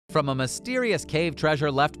From a mysterious cave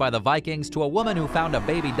treasure left by the Vikings to a woman who found a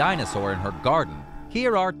baby dinosaur in her garden,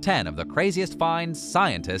 here are 10 of the craziest finds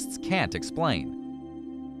scientists can't explain.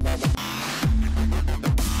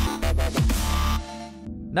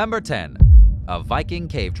 Number 10. A Viking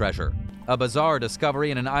cave treasure. A bizarre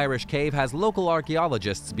discovery in an Irish cave has local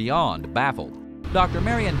archaeologists beyond baffled. Dr.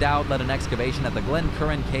 Marion Dowd led an excavation at the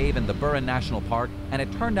Glencurran Cave in the Burren National Park, and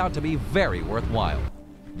it turned out to be very worthwhile.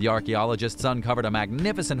 The archaeologists uncovered a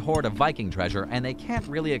magnificent hoard of Viking treasure, and they can't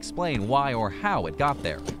really explain why or how it got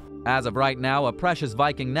there. As of right now, a precious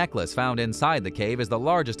Viking necklace found inside the cave is the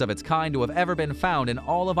largest of its kind to have ever been found in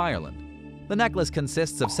all of Ireland. The necklace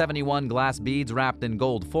consists of 71 glass beads wrapped in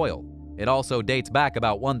gold foil. It also dates back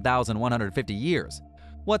about 1,150 years.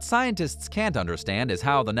 What scientists can't understand is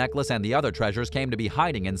how the necklace and the other treasures came to be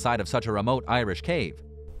hiding inside of such a remote Irish cave.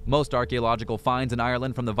 Most archaeological finds in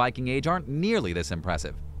Ireland from the Viking Age aren't nearly this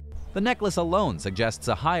impressive. The necklace alone suggests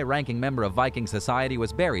a high-ranking member of Viking society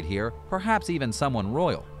was buried here, perhaps even someone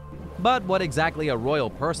royal. But what exactly a royal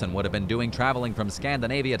person would have been doing traveling from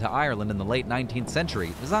Scandinavia to Ireland in the late 19th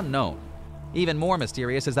century is unknown. Even more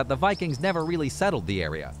mysterious is that the Vikings never really settled the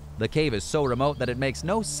area. The cave is so remote that it makes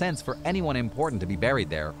no sense for anyone important to be buried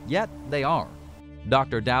there, yet they are.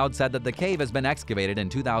 Dr. Dowd said that the cave has been excavated in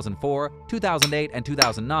 2004, 2008, and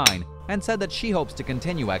 2009, and said that she hopes to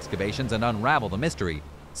continue excavations and unravel the mystery,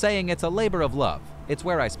 saying it's a labor of love. It's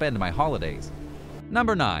where I spend my holidays.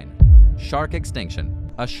 Number 9. Shark extinction.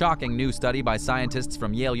 A shocking new study by scientists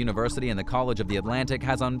from Yale University and the College of the Atlantic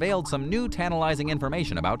has unveiled some new tantalizing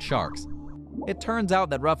information about sharks. It turns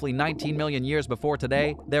out that roughly 19 million years before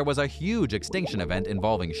today, there was a huge extinction event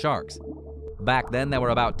involving sharks. Back then, there were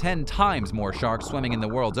about 10 times more sharks swimming in the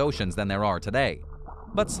world's oceans than there are today.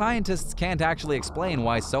 But scientists can't actually explain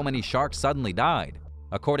why so many sharks suddenly died.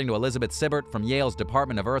 According to Elizabeth Sibbert from Yale's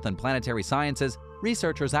Department of Earth and Planetary Sciences,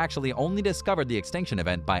 researchers actually only discovered the extinction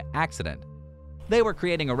event by accident. They were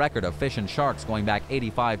creating a record of fish and sharks going back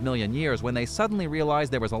 85 million years when they suddenly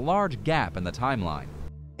realized there was a large gap in the timeline.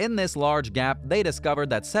 In this large gap, they discovered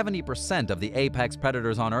that 70% of the apex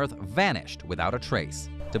predators on Earth vanished without a trace.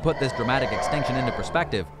 To put this dramatic extinction into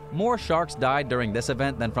perspective, more sharks died during this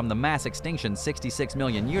event than from the mass extinction 66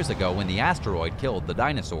 million years ago when the asteroid killed the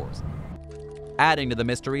dinosaurs. Adding to the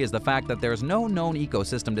mystery is the fact that there's no known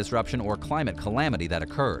ecosystem disruption or climate calamity that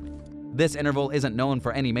occurred. This interval isn't known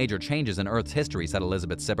for any major changes in Earth's history, said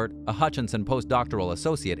Elizabeth Sibbert, a Hutchinson postdoctoral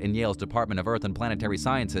associate in Yale's Department of Earth and Planetary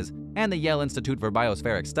Sciences and the Yale Institute for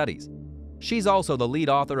Biospheric Studies. She's also the lead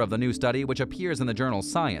author of the new study, which appears in the journal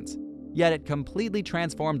Science. Yet it completely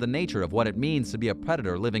transformed the nature of what it means to be a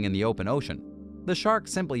predator living in the open ocean. The shark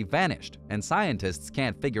simply vanished, and scientists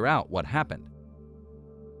can't figure out what happened.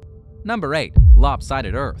 Number 8.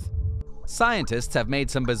 Lopsided Earth. Scientists have made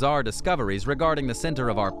some bizarre discoveries regarding the center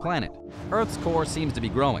of our planet. Earth's core seems to be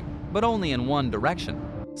growing, but only in one direction.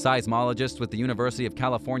 Seismologists with the University of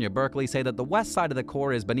California, Berkeley say that the west side of the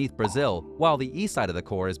core is beneath Brazil, while the east side of the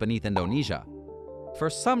core is beneath Indonesia. For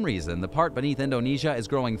some reason, the part beneath Indonesia is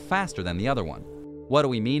growing faster than the other one. What do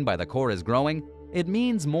we mean by the core is growing? It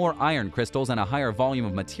means more iron crystals and a higher volume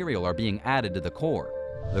of material are being added to the core.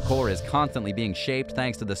 The core is constantly being shaped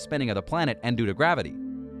thanks to the spinning of the planet and due to gravity.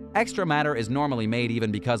 Extra matter is normally made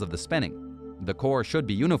even because of the spinning. The core should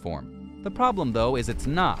be uniform. The problem, though, is it's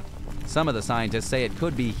not. Some of the scientists say it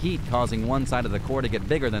could be heat causing one side of the core to get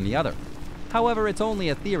bigger than the other. However, it's only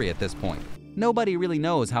a theory at this point. Nobody really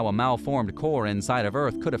knows how a malformed core inside of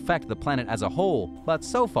Earth could affect the planet as a whole, but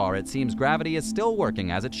so far it seems gravity is still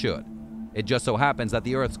working as it should. It just so happens that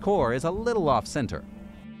the Earth's core is a little off-center.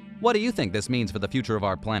 What do you think this means for the future of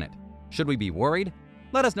our planet? Should we be worried?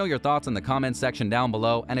 Let us know your thoughts in the comments section down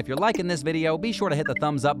below, and if you're liking this video, be sure to hit the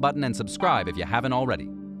thumbs up button and subscribe if you haven't already.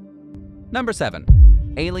 Number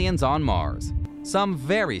 7. Aliens on Mars. Some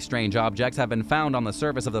very strange objects have been found on the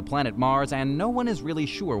surface of the planet Mars, and no one is really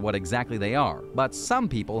sure what exactly they are, but some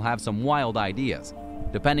people have some wild ideas.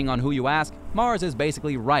 Depending on who you ask, Mars is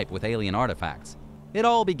basically ripe with alien artifacts. It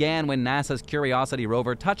all began when NASA's Curiosity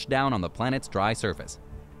rover touched down on the planet's dry surface.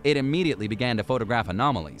 It immediately began to photograph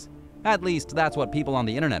anomalies. At least, that's what people on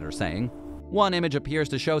the internet are saying. One image appears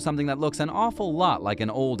to show something that looks an awful lot like an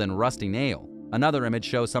old and rusty nail. Another image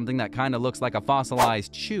shows something that kind of looks like a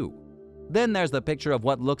fossilized shoe. Then there's the picture of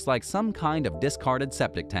what looks like some kind of discarded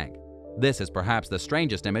septic tank. This is perhaps the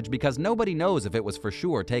strangest image because nobody knows if it was for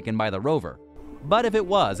sure taken by the rover. But if it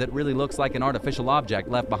was, it really looks like an artificial object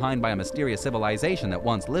left behind by a mysterious civilization that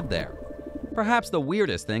once lived there. Perhaps the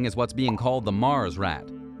weirdest thing is what's being called the Mars rat.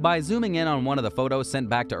 By zooming in on one of the photos sent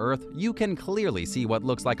back to Earth, you can clearly see what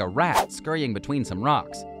looks like a rat scurrying between some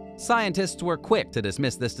rocks. Scientists were quick to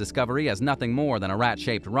dismiss this discovery as nothing more than a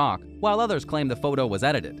rat-shaped rock, while others claimed the photo was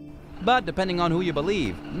edited. But depending on who you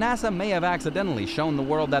believe, NASA may have accidentally shown the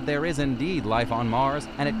world that there is indeed life on Mars,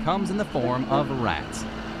 and it comes in the form of rats.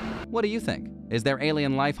 What do you think? Is there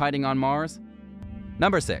alien life hiding on Mars?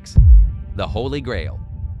 Number 6. The Holy Grail.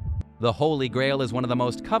 The Holy Grail is one of the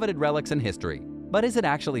most coveted relics in history, but is it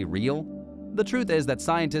actually real? The truth is that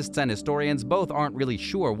scientists and historians both aren't really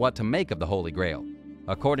sure what to make of the Holy Grail.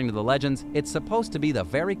 According to the legends, it's supposed to be the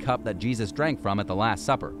very cup that Jesus drank from at the Last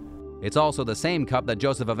Supper. It's also the same cup that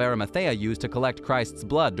Joseph of Arimathea used to collect Christ's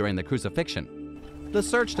blood during the crucifixion. The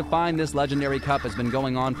search to find this legendary cup has been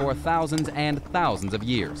going on for thousands and thousands of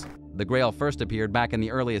years. The Grail first appeared back in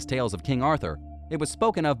the earliest tales of King Arthur. It was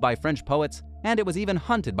spoken of by French poets, and it was even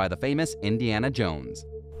hunted by the famous Indiana Jones.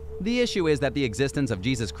 The issue is that the existence of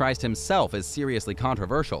Jesus Christ himself is seriously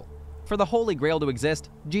controversial. For the Holy Grail to exist,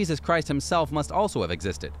 Jesus Christ himself must also have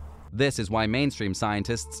existed. This is why mainstream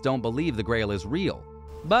scientists don't believe the Grail is real.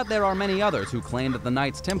 But there are many others who claim that the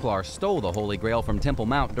Knights Templar stole the Holy Grail from Temple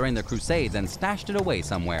Mount during the Crusades and stashed it away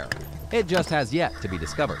somewhere. It just has yet to be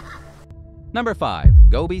discovered. Number 5.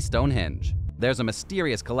 Gobi Stonehenge. There's a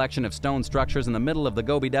mysterious collection of stone structures in the middle of the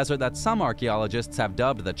Gobi Desert that some archaeologists have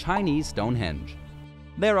dubbed the Chinese Stonehenge.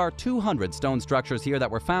 There are 200 stone structures here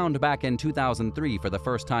that were found back in 2003 for the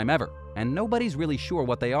first time ever, and nobody's really sure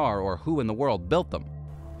what they are or who in the world built them.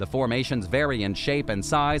 The formations vary in shape and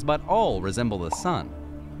size, but all resemble the sun.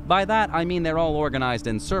 By that, I mean they're all organized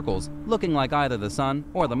in circles, looking like either the sun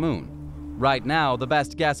or the moon. Right now, the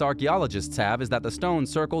best guess archaeologists have is that the stone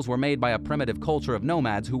circles were made by a primitive culture of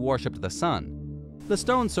nomads who worshipped the sun. The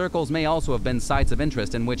stone circles may also have been sites of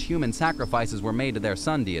interest in which human sacrifices were made to their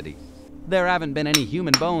sun deity. There haven't been any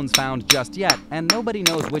human bones found just yet, and nobody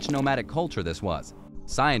knows which nomadic culture this was.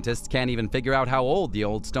 Scientists can't even figure out how old the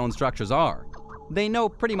old stone structures are. They know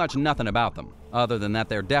pretty much nothing about them, other than that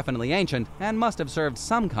they're definitely ancient and must have served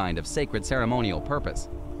some kind of sacred ceremonial purpose.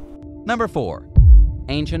 Number 4.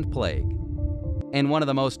 Ancient Plague. In one of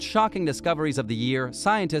the most shocking discoveries of the year,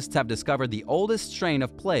 scientists have discovered the oldest strain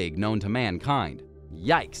of plague known to mankind.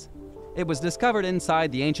 Yikes! It was discovered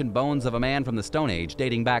inside the ancient bones of a man from the Stone Age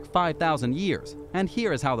dating back 5,000 years, and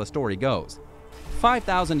here is how the story goes.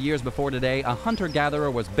 5,000 years before today, a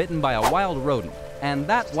hunter-gatherer was bitten by a wild rodent, and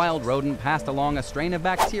that wild rodent passed along a strain of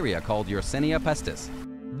bacteria called Yersinia pestis.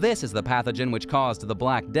 This is the pathogen which caused the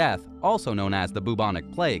Black Death, also known as the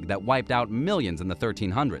bubonic plague, that wiped out millions in the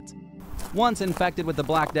 1300s. Once infected with the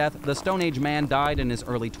Black Death, the Stone Age man died in his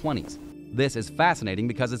early 20s. This is fascinating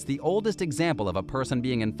because it's the oldest example of a person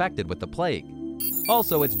being infected with the plague.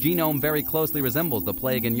 Also, its genome very closely resembles the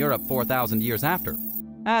plague in Europe 4,000 years after.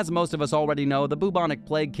 As most of us already know, the bubonic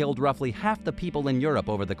plague killed roughly half the people in Europe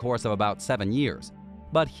over the course of about 7 years.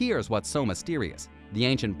 But here's what's so mysterious. The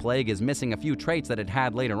ancient plague is missing a few traits that it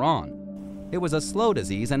had later on. It was a slow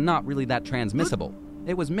disease and not really that transmissible.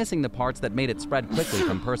 It was missing the parts that made it spread quickly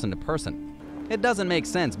from person to person. It doesn't make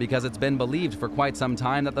sense because it's been believed for quite some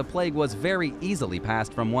time that the plague was very easily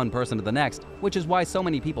passed from one person to the next, which is why so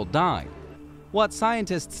many people died. What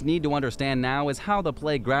scientists need to understand now is how the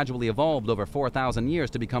plague gradually evolved over 4,000 years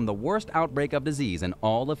to become the worst outbreak of disease in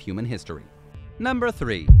all of human history. Number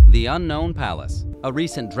 3. The Unknown Palace. A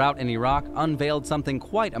recent drought in Iraq unveiled something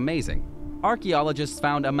quite amazing. Archaeologists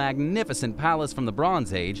found a magnificent palace from the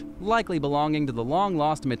Bronze Age, likely belonging to the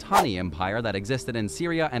long-lost Mitanni Empire that existed in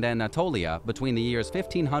Syria and Anatolia between the years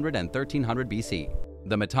 1500 and 1300 BC.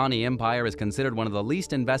 The Mitanni Empire is considered one of the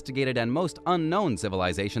least investigated and most unknown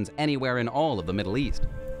civilizations anywhere in all of the Middle East.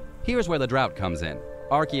 Here's where the drought comes in.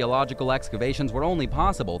 Archaeological excavations were only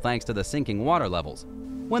possible thanks to the sinking water levels.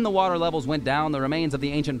 When the water levels went down, the remains of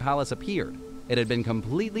the ancient palace appeared. It had been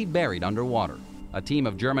completely buried underwater. A team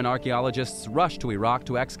of German archaeologists rushed to Iraq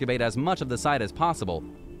to excavate as much of the site as possible,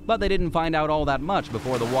 but they didn't find out all that much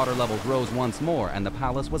before the water levels rose once more and the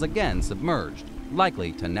palace was again submerged,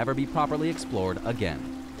 likely to never be properly explored again.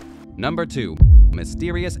 Number 2.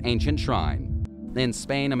 Mysterious Ancient Shrine. In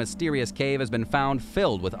Spain, a mysterious cave has been found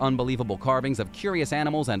filled with unbelievable carvings of curious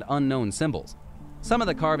animals and unknown symbols. Some of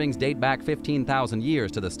the carvings date back 15,000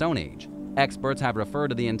 years to the Stone Age. Experts have referred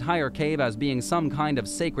to the entire cave as being some kind of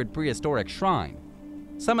sacred prehistoric shrine.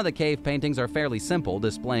 Some of the cave paintings are fairly simple,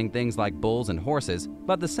 displaying things like bulls and horses,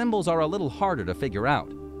 but the symbols are a little harder to figure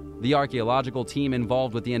out. The archaeological team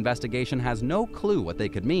involved with the investigation has no clue what they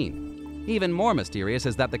could mean. Even more mysterious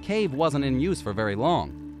is that the cave wasn't in use for very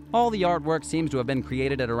long. All the artwork seems to have been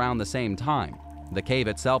created at around the same time. The cave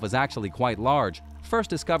itself is actually quite large, first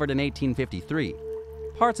discovered in 1853.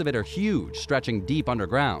 Parts of it are huge, stretching deep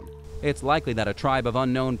underground. It's likely that a tribe of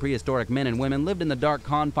unknown prehistoric men and women lived in the dark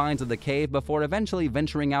confines of the cave before eventually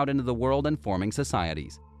venturing out into the world and forming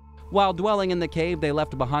societies. While dwelling in the cave, they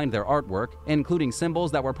left behind their artwork, including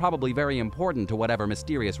symbols that were probably very important to whatever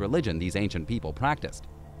mysterious religion these ancient people practiced.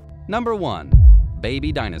 Number 1.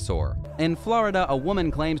 Baby dinosaur. In Florida, a woman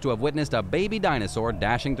claims to have witnessed a baby dinosaur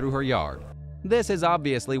dashing through her yard. This is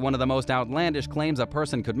obviously one of the most outlandish claims a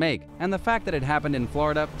person could make, and the fact that it happened in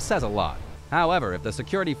Florida says a lot. However, if the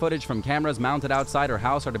security footage from cameras mounted outside her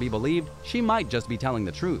house are to be believed, she might just be telling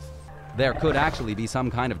the truth. There could actually be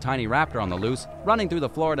some kind of tiny raptor on the loose, running through the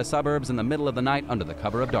Florida suburbs in the middle of the night under the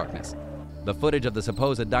cover of darkness. The footage of the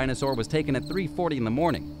supposed dinosaur was taken at 3:40 in the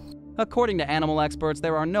morning. According to animal experts,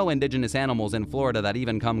 there are no indigenous animals in Florida that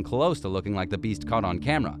even come close to looking like the beast caught on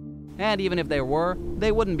camera. And even if there were,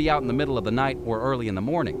 they wouldn't be out in the middle of the night or early in the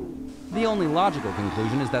morning. The only logical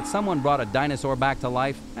conclusion is that someone brought a dinosaur back to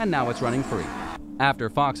life and now it's running free. After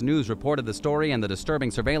Fox News reported the story and the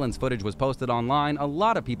disturbing surveillance footage was posted online, a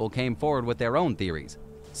lot of people came forward with their own theories.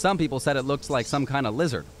 Some people said it looks like some kind of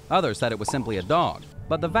lizard, others said it was simply a dog,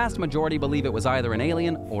 but the vast majority believe it was either an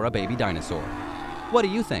alien or a baby dinosaur. What do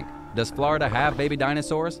you think? Does Florida have baby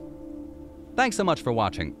dinosaurs? Thanks so much for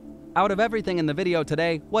watching. Out of everything in the video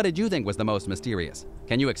today, what did you think was the most mysterious?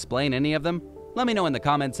 Can you explain any of them? Let me know in the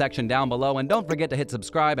comment section down below, and don't forget to hit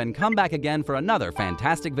subscribe and come back again for another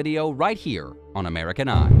fantastic video right here on American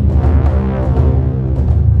Eye.